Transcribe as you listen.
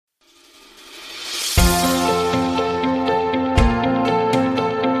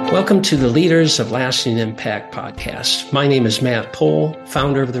Welcome to the Leaders of Lasting Impact podcast. My name is Matt Pohl,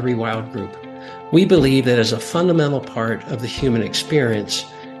 founder of the Rewild Group. We believe that as a fundamental part of the human experience,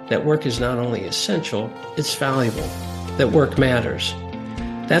 that work is not only essential, it's valuable, that work matters.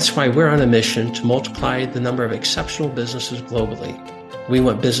 That's why we're on a mission to multiply the number of exceptional businesses globally. We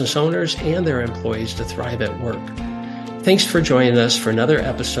want business owners and their employees to thrive at work. Thanks for joining us for another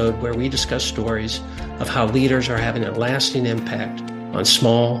episode where we discuss stories of how leaders are having a lasting impact on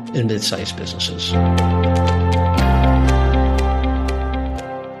small and mid-sized businesses.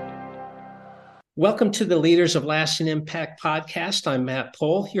 Welcome to the Leaders of Lasting Impact podcast. I'm Matt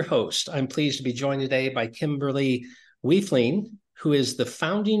Pohl, your host. I'm pleased to be joined today by Kimberly Wiefling, who is the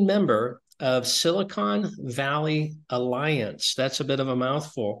founding member of Silicon Valley Alliance. That's a bit of a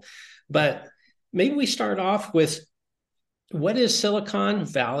mouthful, but maybe we start off with, what is Silicon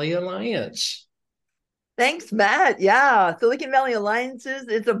Valley Alliance? Thanks, Matt. Yeah, Silicon Valley Alliances,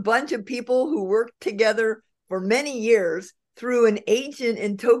 it's a bunch of people who worked together for many years through an agent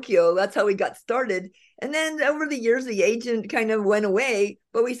in Tokyo. That's how we got started. And then over the years, the agent kind of went away,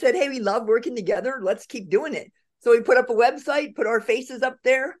 but we said, hey, we love working together. Let's keep doing it. So we put up a website, put our faces up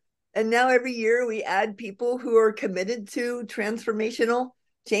there. And now every year we add people who are committed to transformational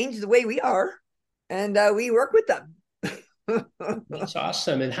change the way we are. And we work with them. That's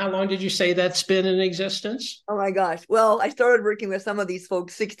awesome. And how long did you say that's been in existence? Oh my gosh. Well, I started working with some of these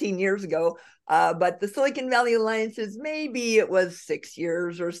folks 16 years ago, but the Silicon Valley Alliances, maybe it was 6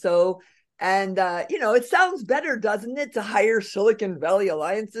 years or so. And, it sounds better, doesn't it, to hire Silicon Valley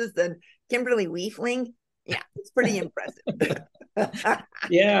Alliances than Kimberly Wiefling? Yeah, it's pretty impressive.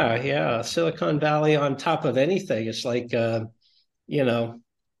 Yeah. Silicon Valley on top of anything. It's like,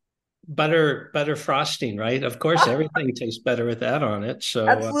 butter frosting, right? Of course, everything tastes better with that on it. So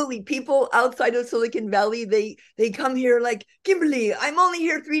absolutely. People outside of Silicon Valley, they come here like, Kimberly, I'm only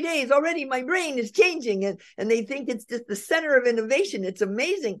here 3 days already. My brain is changing. And they think it's just the center of innovation. It's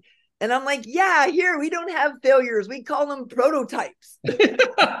amazing. And I'm like, yeah, here we don't have failures. We call them prototypes.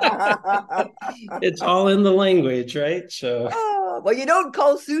 It's all in the language, right? So well, you don't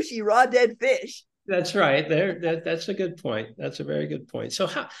call sushi raw dead fish. That's right. That's a good point. That's a very good point. So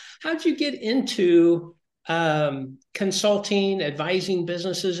how'd you get into consulting, advising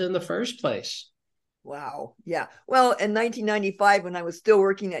businesses in the first place? Wow. Yeah. Well, in 1995, when I was still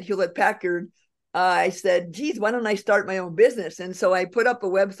working at Hewlett-Packard, I said, geez, why don't I start my own business? And so I put up a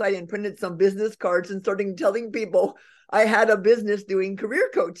website and printed some business cards and started telling people I had a business doing career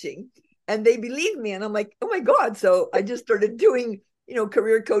coaching. And they believed me. And I'm like, oh my God. So I just started doing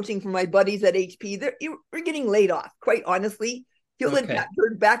career coaching for my buddies at HP. We're getting laid off, quite honestly.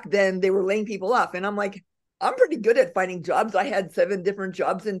 Hewlett-Packard back then, they were laying people off. And I'm like, I'm pretty good at finding jobs. I had 7 different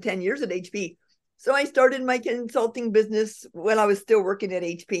jobs in 10 years at HP. So I started my consulting business when I was still working at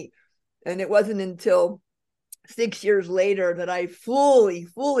HP. And it wasn't until 6 years later that I fully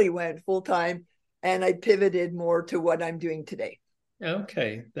went full time, and I pivoted more to what I'm doing today.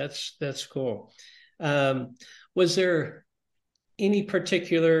 Okay, that's cool. Was there any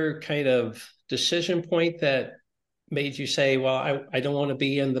particular kind of decision point that made you say, well, I don't want to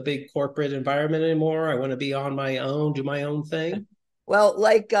be in the big corporate environment anymore. I want to be on my own, do my own thing? Well,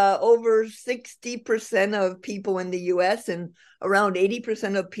 like over 60% of people in the US and around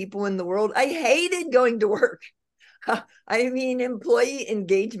 80% of people in the world, I hated going to work. I mean, employee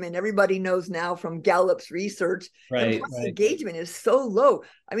engagement, everybody knows now from Gallup's research, employee engagement is so low.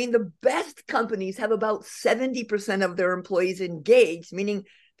 I mean, the best companies have about 70% of their employees engaged, meaning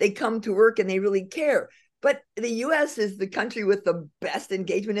they come to work and they really care. But the US is the country with the best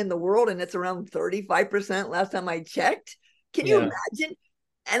engagement in the world, and it's around 35% last time I checked. Can you imagine?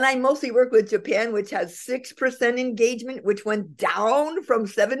 And I mostly work with Japan, which has 6% engagement, which went down from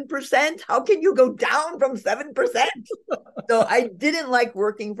 7%. How can you go down from 7%? So I didn't like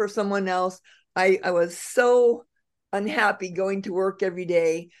working for someone else. I was so unhappy going to work every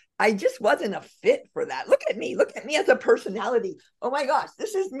day. I just wasn't a fit for that. Look at me as a personality. Oh my gosh,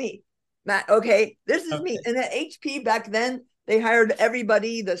 this is me, Matt. Okay, this is me. And at HP back then, they hired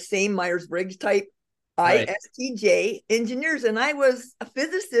everybody the same Myers-Briggs type. ISTJ engineers, and I was a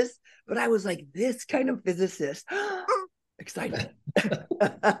physicist, but I was like this kind of physicist. Excited.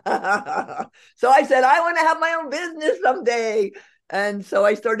 So I said, I want to have my own business someday. And so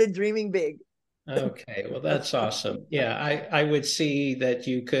I started dreaming big. Okay, well, that's awesome. Yeah, I would see that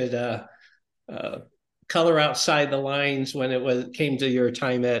you could color outside the lines when it came to your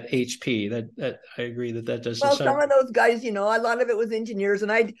time at HP. That I agree that doesn't sound. Some of those guys, a lot of it was engineers, and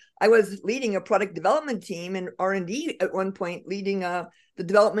I was leading a product development team in R&D at one point, leading the the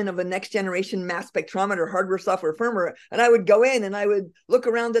development of a next generation mass spectrometer, hardware, software, firmware. And I would go in and I would look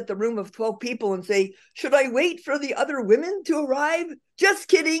around at the room of 12 people and say, should I wait for the other women to arrive? Just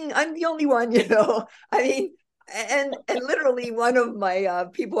kidding. I'm the only one, I mean, and literally one of my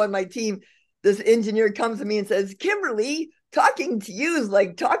people on my team, this engineer comes to me and says, Kimberly, talking to you is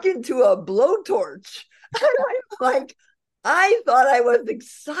like talking to a blowtorch. And I'm like, I thought I was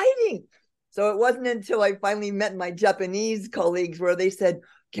exciting. So it wasn't until I finally met my Japanese colleagues where they said,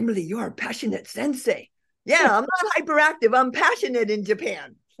 Kimberly, you are a passionate sensei. Yeah, I'm not hyperactive. I'm passionate in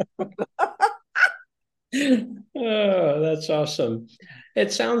Japan. Oh, that's awesome.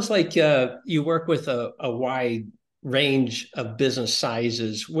 It sounds like you work with a wide range of business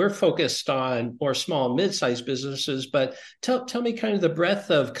sizes. We're focused on more small and mid-sized businesses, but tell me kind of the breadth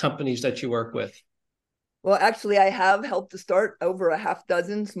of companies that you work with. Well, actually, I have helped to start over a half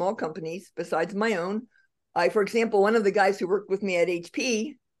dozen small companies besides my own. For example, one of the guys who worked with me at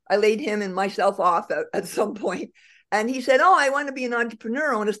HP, I laid him and myself off at some point, and he said, "Oh, I want to be an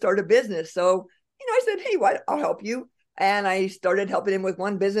entrepreneur. I want to start a business." So, I said, "Hey, why? I'll help you." And I started helping him with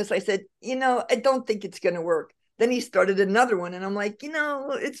one business. I said, "I don't think it's going to work." Then he started another one, and I'm like,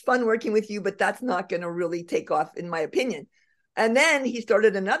 "It's fun working with you, but that's not going to really take off, in my opinion." And then he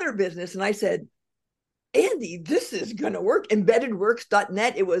started another business, and I said, Andy, this is going to work.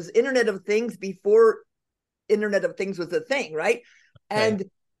 Embeddedworks.net. It was Internet of Things before Internet of Things was a thing, right? Okay. And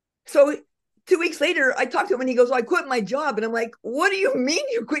so 2 weeks later, I talked to him and he goes, I quit my job. And I'm like, what do you mean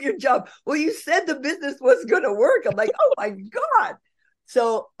you quit your job? Well, you said the business was going to work. I'm like, oh my God.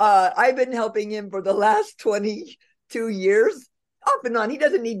 So I've been helping him for the last 22 years. Off and on. He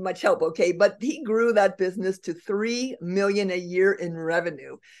doesn't need much help, okay? But he grew that business to $3 million a year in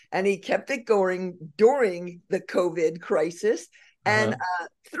revenue. And he kept it going during the COVID crisis. And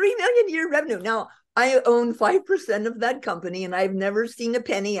 3 million a year revenue. Now, I own 5% of that company, and I've never seen a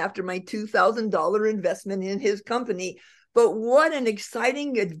penny after my $2,000 investment in his company. But what an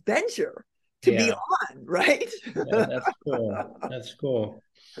exciting adventure to be on, right? Yeah, that's cool. That's cool.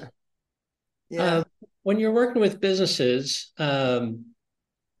 Yeah. When you're working with businesses,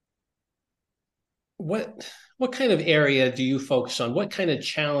 what kind of area do you focus on? What kind of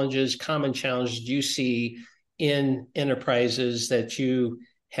common challenges do you see in enterprises that you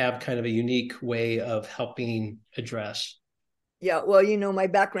have kind of a unique way of helping address? Yeah, well, my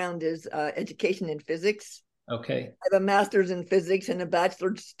background is education in physics. Okay. I have a master's in physics and a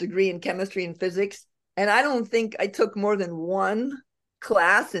bachelor's degree in chemistry and physics. And I don't think I took more than one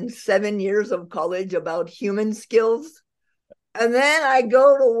class in 7 years of college about human skills. And then I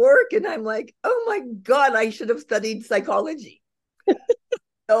go to work and I'm like, oh my God, I should have studied psychology.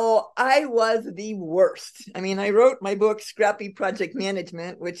 So I was the worst. I mean, I wrote my book, Scrappy Project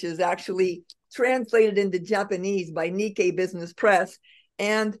Management, which is actually translated into Japanese by Nikkei Business Press.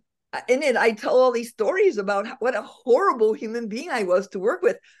 And in it, I tell all these stories about what a horrible human being I was to work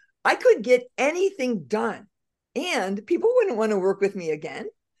with. I could get anything done and people wouldn't want to work with me again.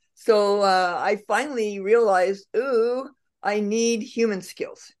 So I finally realized, I need human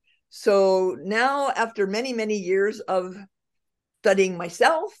skills. So now, after many, many years of studying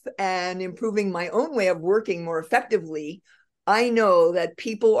myself and improving my own way of working more effectively, I know that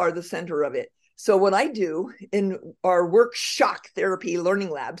people are the center of it. So what I do in our work shock therapy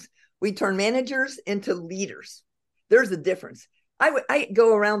learning labs, we turn managers into leaders. There's a difference. I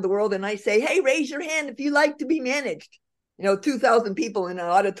go around the world and I say, hey, raise your hand if you like to be managed. 2,000 people in an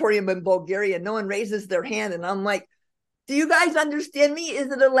auditorium in Bulgaria, no one raises their hand. And I'm like, do you guys understand me?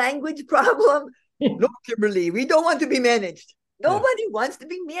 Is it a language problem? No, Kimberly, we don't want to be managed. Nobody wants to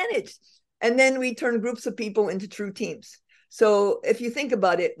be managed. And then we turn groups of people into true teams. So if you think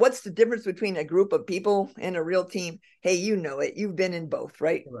about it, what's the difference between a group of people and a real team? Hey, you know it. You've been in both,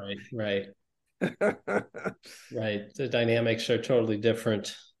 right? Right. Right. The dynamics are totally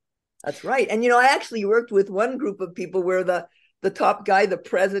different. That's right. And, I actually worked with one group of people where the top guy, the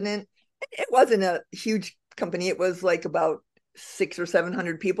president, it wasn't a huge company. It was like about 600 or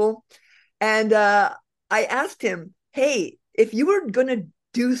 700 people. And I asked him, hey, if you were going to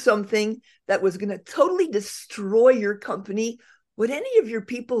do something that was going to totally destroy your company, would any of your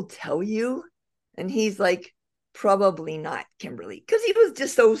people tell you? And he's like, probably not, Kimberly, because he was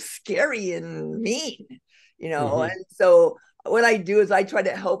just so scary and mean, And so what I do is I try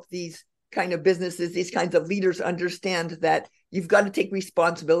to help these kind of businesses, these kinds of leaders understand that you've got to take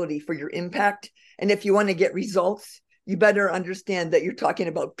responsibility for your impact. And if you want to get results, you better understand that you're talking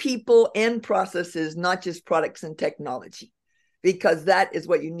about people and processes, not just products and technology, because that is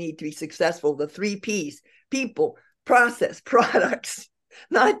what you need to be successful. The 3 Ps: people, process, products,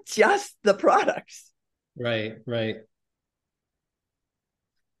 not just the products. Right.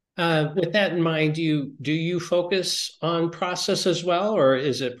 With that in mind, do you focus on process as well, or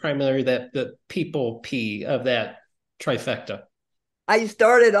is it primarily that the people P of that trifecta? I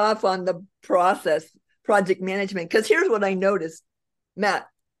started off on the process project management because here's what I noticed, Matt.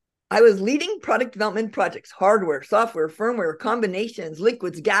 I was leading product development projects, hardware, software, firmware, combinations,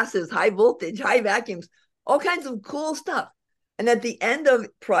 liquids, gases, high voltage, high vacuums, all kinds of cool stuff. And at the end of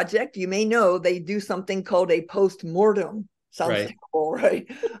project, you may know they do something called a post-mortem. Sounds Right. terrible, right?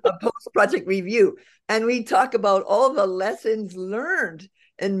 A post-project review. And we talk about all the lessons learned.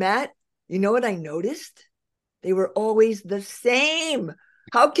 And Matt, you know what I noticed? They were always the same.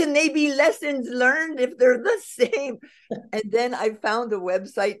 How can they be lessons learned if they're the same? And then I found a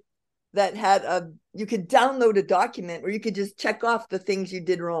website that had you could download a document where you could just check off the things you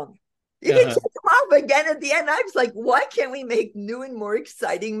did wrong. You could check Uh-huh. them off again at the end. I was like, why can't we make new and more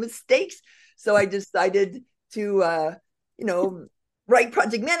exciting mistakes? So I decided to, write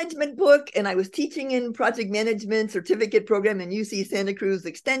project management book. And I was teaching in project management certificate program in UC Santa Cruz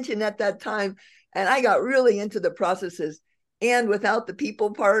Extension at that time. And I got really into the processes. And without the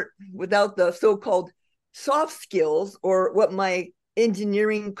people part, without the so-called soft skills, or what my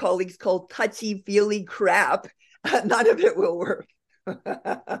engineering colleagues call touchy-feely crap, none of it will work.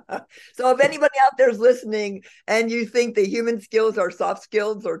 So if anybody out there is listening and you think the human skills are soft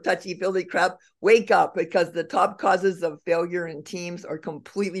skills or touchy-feely crap, wake up, because the top causes of failure in teams are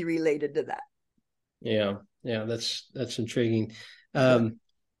completely related to that. Yeah, yeah, that's intriguing.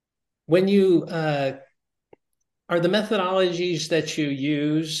 When you are the methodologies that you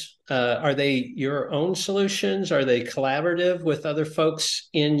use, are they your own solutions? Are they collaborative with other folks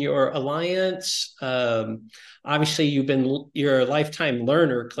in your alliance? Obviously, you're a lifetime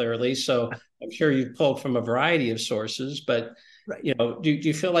learner, clearly, so I'm sure you've pulled from a variety of sources. But Right. do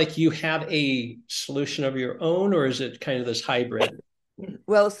you feel like you have a solution of your own, or is it kind of this hybrid?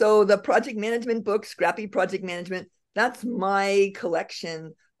 Well, so the project management book, Scrappy Project Management, that's my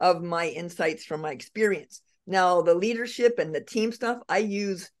collection of my insights from my experience. Now, the leadership and the team stuff, I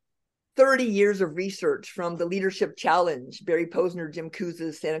use 30 years of research from the Leadership Challenge, Barry Posner, Jim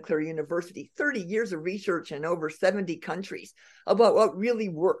Kouzes, Santa Clara University, 30 years of research in over 70 countries about what really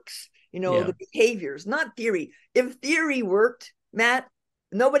works, Yeah. the behaviors, not theory. If theory worked, Matt,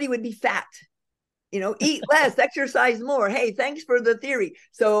 nobody would be fat. Eat less, exercise more. Hey, thanks for the theory.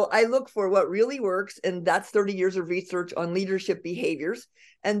 So I look for what really works, and that's 30 years of research on leadership behaviors.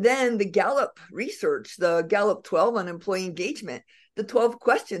 And then the Gallup research, the Gallup 12 on employee engagement, the 12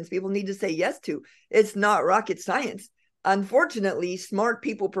 questions people need to say yes to. It's not rocket science. Unfortunately, smart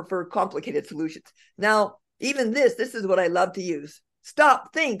people prefer complicated solutions. Now, even this is what I love to use.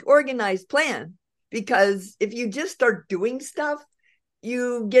 Stop, think, organize, plan. Because if you just start doing stuff,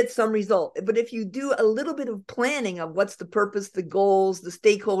 you get some result. But if you do a little bit of planning of what's the purpose, the goals, the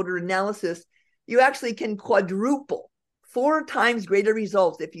stakeholder analysis, you actually can quadruple, 4 times greater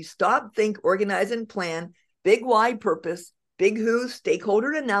results if you stop, think, organize, and plan. Big why, purpose, big who,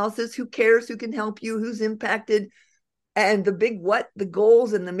 stakeholder analysis, who cares, who can help you, who's impacted, and the big what, the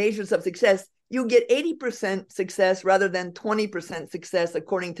goals and the measures of success. You get 80% success rather than 20% success,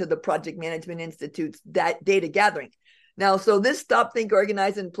 according to the Project Management Institute's data gathering. Now, so this stop, think,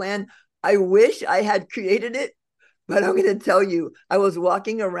 organize, and plan, I wish I had created it, but I'm going to tell you, I was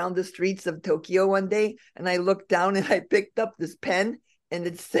walking around the streets of Tokyo one day, and I looked down and I picked up this pen, and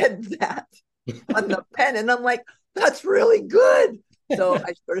it said that on the pen. And I'm like, that's really good. So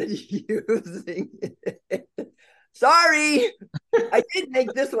I started using it. Sorry, I did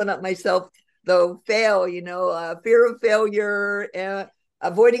make this one up myself, though. Fail, fear of failure,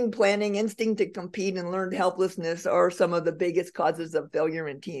 avoiding planning, instinct to compete, and learned helplessness are some of the biggest causes of failure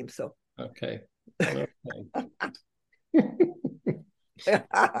in teams. So, Okay. Okay. don't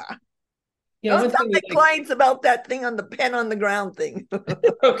One tell thing my that clients about that thing on the pen on the ground thing.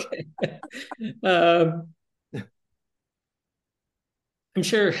 okay. Um, I'm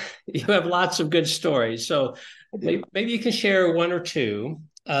sure you have lots of good stories. So maybe you can share one or two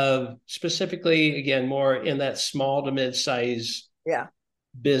of specifically, again, more in that small to mid-size Yeah.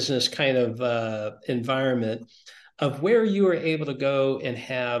 business kind of environment of where you were able to go and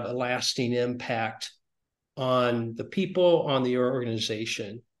have a lasting impact on the people, on the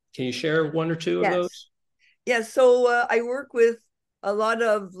organization. Can you share one or two of Yes. those? Yeah, so I work with a lot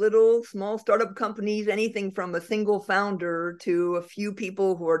of little small startup companies, anything from a single founder to a few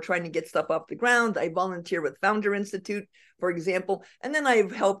people who are trying to get stuff off the ground. I volunteer with Founder Institute, for example, and then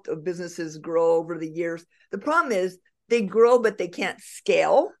I've helped businesses grow over the years. The problem is they grow, but they can't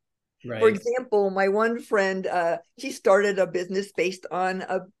scale. For Right. example, my one friend, she started a business based on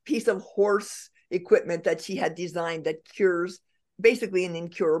a piece of horse equipment that she had designed that cures basically an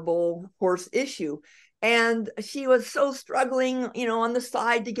incurable horse issue. And she was so struggling, on the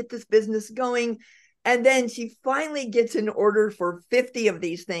side to get this business going. And then she finally gets an order for 50 of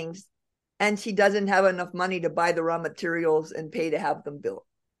these things, and she doesn't have enough money to buy the raw materials and pay to have them built.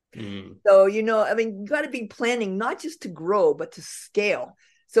 So, you got to be planning not just to grow, but to scale.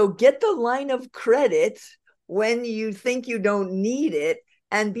 So get the line of credit when you think you don't need it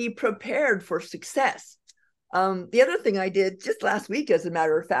and be prepared for success. The other thing I did just last week, as a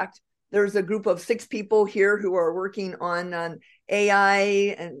matter of fact, there's a group of 6 people here who are working on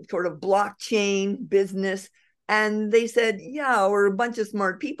AI and sort of blockchain business. And they said, yeah, we're a bunch of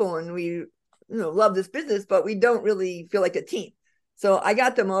smart people and we love this business, but we don't really feel like a team. So I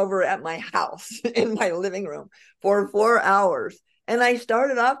got them over at my house in my living room for 4 hours. And I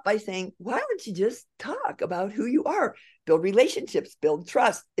started off by saying, why don't you just talk about who you are? Build relationships, build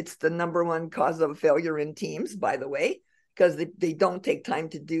trust. It's the number one cause of failure in teams, by the way, because they don't take time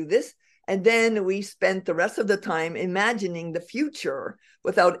to do this. And then we spent the rest of the time imagining the future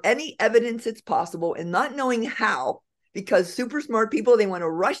without any evidence it's possible and not knowing how, because super smart people, they want to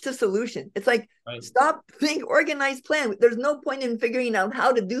rush to solution. It's like, right. Stop, think, organize, plan. There's no point in figuring out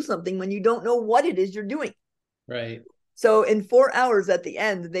how to do something when you don't know what it is you're doing. Right. So in 4 hours at the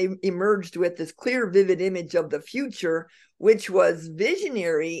end, they emerged with this clear, vivid image of the future, which was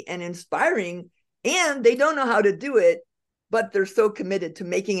visionary and inspiring. And they don't know how to do it, but they're so committed to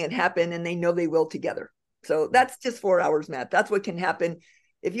making it happen, and they know they will together. So that's just 4 hours, Matt. That's what can happen.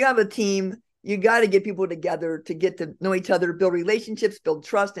 If you have a team, you got to get people together to get to know each other, build relationships, build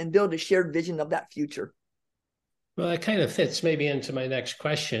trust, and build a shared vision of that future. Well, that kind of fits maybe into my next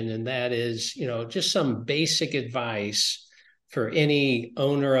question, and that is, just some basic advice for any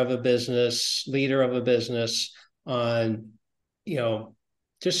owner of a business, leader of a business on,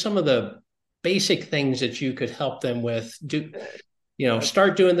 just some of the basic things that you could help them with.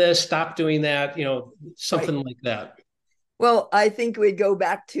 Start doing this, stop doing that, something right. Like that. Well, I think we'd go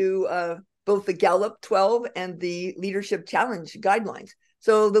back to both the Gallup 12 and the Leadership Challenge guidelines.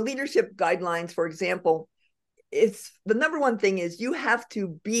 So the leadership guidelines, for example, it's the number one thing is you have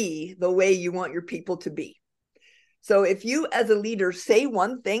to be the way you want your people to be. So if you as a leader say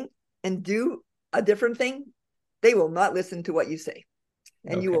one thing and do a different thing, they will not listen to what you say.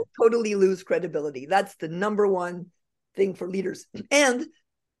 And okay. You will totally lose credibility. That's the number one thing for leaders. And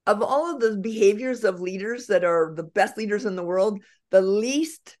of all of the behaviors of leaders that are the best leaders in the world, the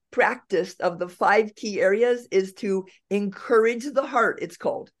least practiced of the 5 key areas is to encourage the heart, it's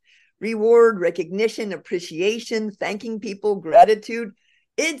called. Reward, recognition, appreciation, thanking people, gratitude.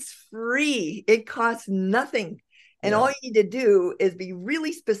 It's free. It costs nothing. And all you need to do is be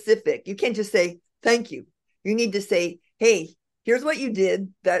really specific. You can't just say, thank you. You need to say, hey, here's what you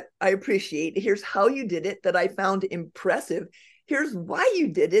did that I appreciate. Here's how you did it that I found impressive. Here's why you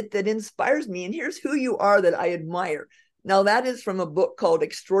did it that inspires me. And here's who you are that I admire. Now, that is from a book called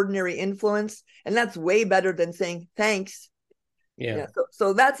Extraordinary Influence. And that's way better than saying, thanks. Yeah.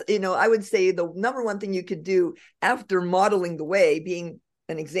 So that's, I would say the number one thing you could do after modeling the way, being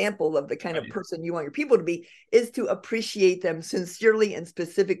an example of the kind of person you want your people to be, is to appreciate them sincerely and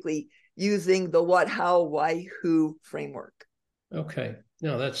specifically using the what, how, why, who framework. Okay.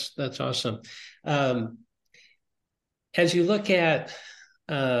 No, that's awesome. As you look at,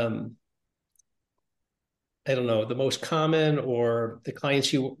 I don't know, the most common or the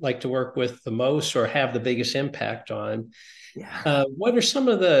clients you like to work with the most or have the biggest impact on, what are some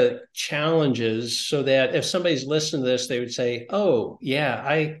of the challenges so that if somebody's listening to this, they would say, oh,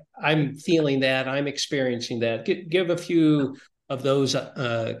 yeah, I'm feeling that, I'm experiencing that. Give a few of those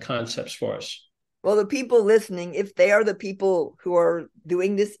concepts for us. Well, the people listening, if they are the people who are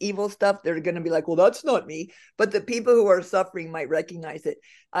doing this evil stuff, they're going to be like, well, that's not me. But the people who are suffering might recognize it.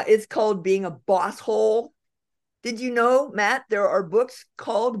 It's called being a boss hole. Did you know, Matt, there are books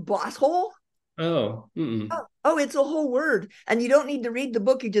called boss hole? Oh, it's a whole word. And you don't need to read the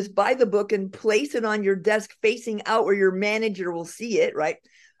book. You just buy the book and place it on your desk facing out where your manager will see it, right?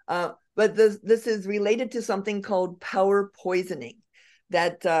 But this is related to something called power poisoning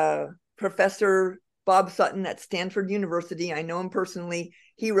that Professor Bob Sutton at Stanford University, I know him personally.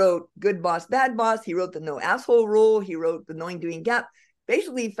 He wrote Good Boss, Bad Boss. He wrote the No Asshole Rule. He wrote the Knowing Doing Gap.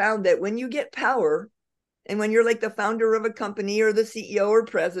 Basically found that when you get power and when you're like the founder of a company or the CEO or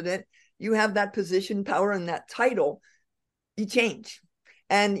president, you have that position, power, and that title, you change.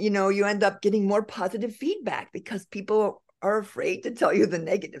 And, you end up getting more positive feedback because people are afraid to tell you the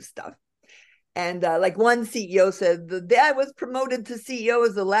negative stuff. And like one CEO said, the day I was promoted to CEO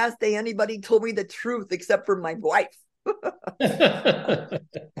is the last day anybody told me the truth except for my wife. And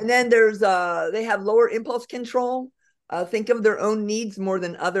then there's they have lower impulse control. think of their own needs more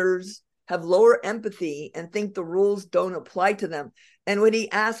than others, have lower empathy, and think the rules don't apply to them. And what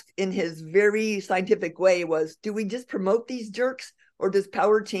he asked in his very scientific way was, do we just promote these jerks, or does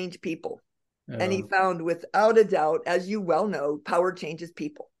power change people? And he found, without a doubt, as you well know, power changes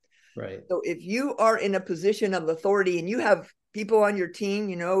people. Right. So if you are in a position of authority and you have people on your team,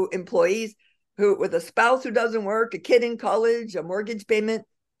 employees who, with a spouse who doesn't work, a kid in college, a mortgage payment,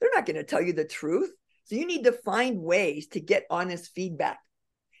 they're not going to tell you the truth. So you need to find ways to get honest feedback.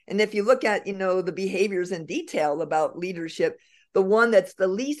 And if you look at, the behaviors in detail about leadership, the one that's the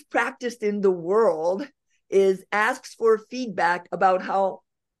least practiced in the world is asks for feedback about how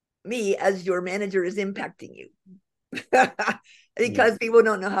me as your manager is impacting you. Because people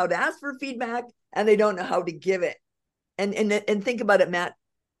don't know how to ask for feedback and they don't know how to give it. And think about it, Matt.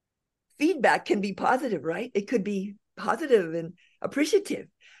 Feedback can be positive, right? It could be positive and appreciative.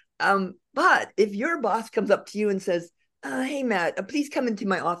 But if your boss comes up to you and says, hey, Matt, please come into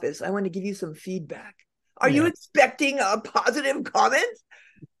my office. I want to give you some feedback. Are you expecting a positive comment?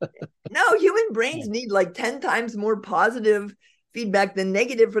 No, human brains need like 10 times more positive feedback than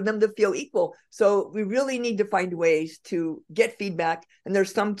negative for them to feel equal. So we really need to find ways to get feedback. And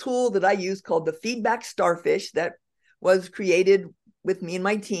there's some tool that I use called the feedback starfish that was created with me and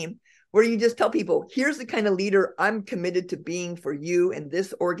my team, where you just tell people, here's the kind of leader I'm committed to being for you and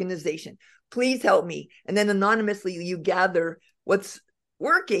this organization. Please help me. And then anonymously you gather what's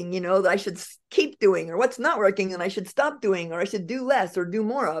working, that I should keep doing, or what's not working and I should stop doing, or I should do less or do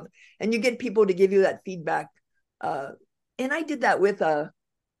more of. And you get people to give you that feedback. And I did that with a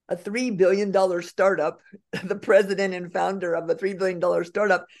 $3 billion startup, the president and founder of a $3 billion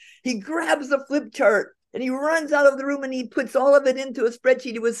startup. He grabs a flip chart and he runs out of the room and he puts all of it into a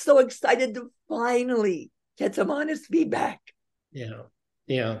spreadsheet. He was so excited to finally get some honest feedback. Yeah.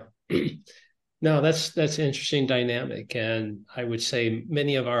 Yeah. No, that's interesting dynamic. And I would say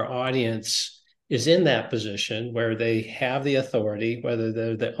many of our audience is in that position where they have the authority, whether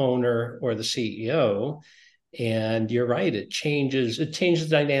they're the owner or the CEO. And you're right, it changes the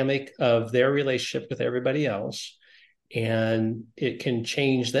dynamic of their relationship with everybody else. And it can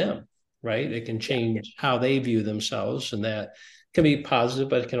change them, right? It can change how they view themselves. And that can be positive,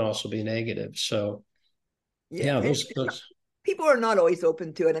 but it can also be negative. So those people are not always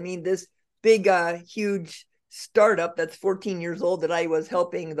open to it. I mean, this big, huge startup that's 14 years old that I was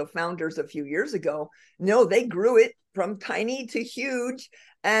helping the founders a few years ago, no, they grew it from tiny to huge.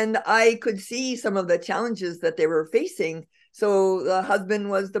 And I could see some of the challenges that they were facing. So the husband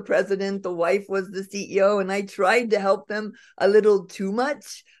was the president, the wife was the CEO, and I tried to help them a little too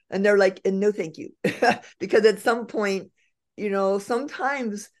much. And they're like, no, thank you. Because at some point,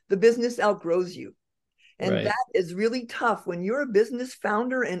 sometimes the business outgrows you. And that is really tough when you're a business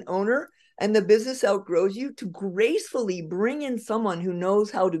founder and owner and the business outgrows you, to gracefully bring in someone who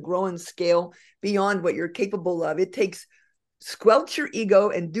knows how to grow and scale beyond what you're capable of. It takes squelch your ego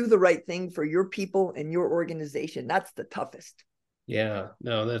and do the right thing for your people and your organization. That's the toughest. Yeah,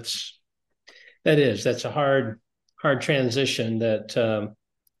 no, that's a hard transition that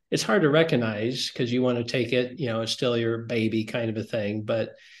it's hard to recognize because you want to take it, it's still your baby kind of a thing.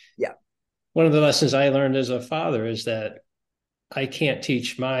 But yeah, one of the lessons I learned as a father is that I can't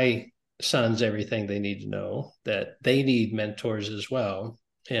teach my sons everything they need to know, that they need mentors as well.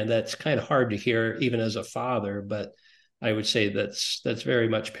 And that's kind of hard to hear even as a father, but I would say that's very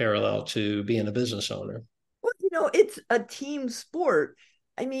much parallel to being a business owner. Well, it's a team sport.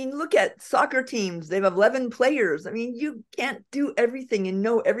 I mean, look at soccer teams. They have 11 players. I mean, you can't do everything and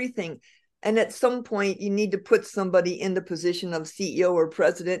know everything. And at some point, you need to put somebody in the position of CEO or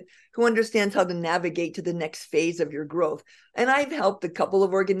president who understands how to navigate to the next phase of your growth. And I've helped a couple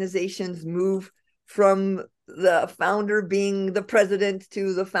of organizations move from the founder being the president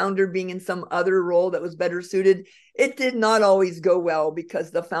to the founder being in some other role that was better suited. It did not always go well because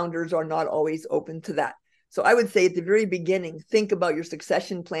the founders are not always open to that. So I would say at the very beginning, think about your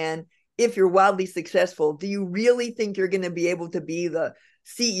succession plan. If you're wildly successful, do you really think you're going to be able to be the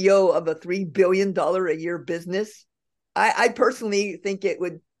CEO of a $3 billion a year business? I personally think it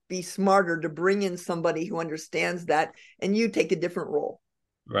would be smarter to bring in somebody who understands that and you take a different role.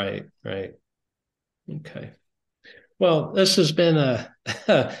 Right. Okay. Well, this has been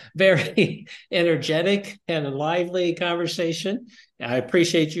a very energetic and a lively conversation. I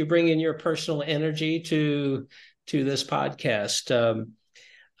appreciate you bringing your personal energy to this podcast.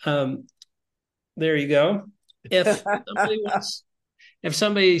 There you go. If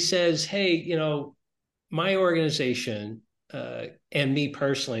somebody says, "Hey, my organization and me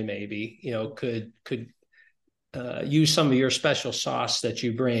personally, maybe, could use some of your special sauce that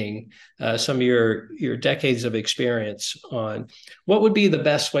you bring, some of your decades of experience on, what would be the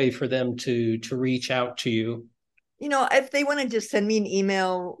best way for them to reach out to you? If they want to just send me an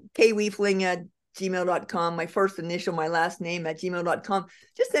email, kwiefling@gmail.com, my first initial, my last name @gmail.com,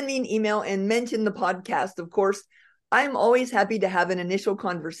 just send me an email and mention the podcast. Of course, I'm always happy to have an initial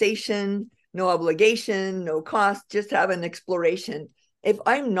conversation, no obligation, no cost, just have an exploration. If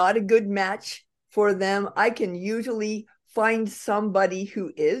I'm not a good match for them, I can usually find somebody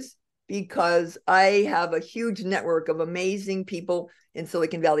who is, because I have a huge network of amazing people in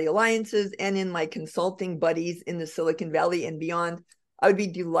Silicon Valley Alliances and in my consulting buddies in the Silicon Valley and beyond. I would be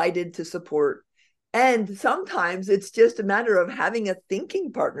delighted to support. And sometimes it's just a matter of having a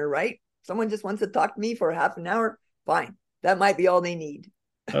thinking partner, right? Someone just wants to talk to me for half an hour. Fine. That might be all they need.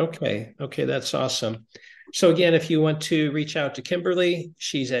 Okay, that's awesome. So again, if you want to reach out to Kimberly,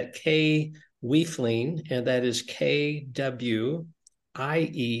 she's at K Wiefling, and that is KWIEFLING.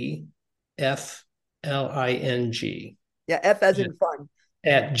 Yeah, F as in fun.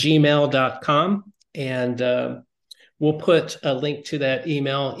 At gmail.com. And we'll put a link to that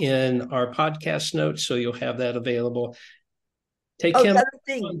email in our podcast notes, so you'll have that available. The other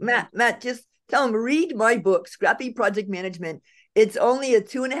thing, Matt, just tell them, read my book, Scrappy Project Management. It's only a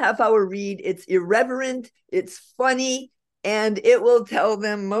 2.5-hour read. It's irreverent, it's funny, and it will tell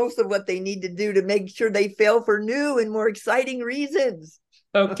them most of what they need to do to make sure they fail for new and more exciting reasons.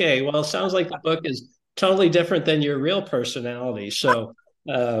 Okay, well, it sounds like the book is totally different than your real personality. So,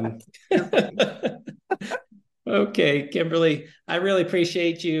 okay, Kimberly, I really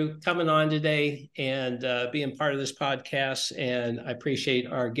appreciate you coming on today and being part of this podcast. And I appreciate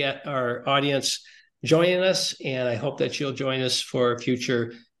our audience joining us. And I hope that you'll join us for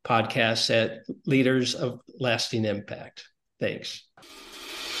future podcasts at Leaders of Lasting Impact. Thanks.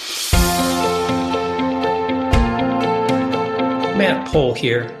 Matt Pohl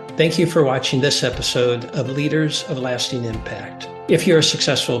here. Thank you for watching this episode of Leaders of Lasting Impact. If you're a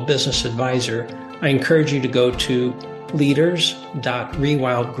successful business advisor, I encourage you to go to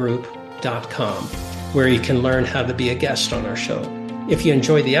leaders.rewildgroup.com, where you can learn how to be a guest on our show. If you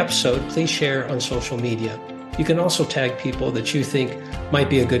enjoyed the episode, please share on social media. You can also tag people that you think might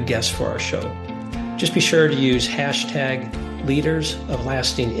be a good guest for our show. Just be sure to use hashtag Leaders of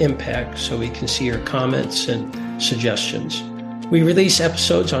Lasting Impact so we can see your comments and suggestions. We release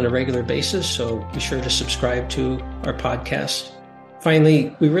episodes on a regular basis, so be sure to subscribe to our podcast.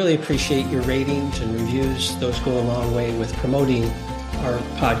 Finally, we really appreciate your ratings and reviews. Those go a long way with promoting our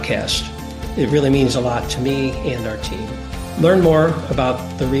podcast. It really means a lot to me and our team. Learn more about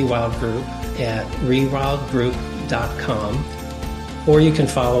the Rewild Group at rewildgroup.com, or you can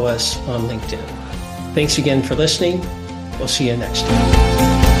follow us on LinkedIn. Thanks again for listening. We'll see you next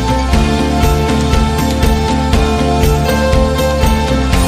time.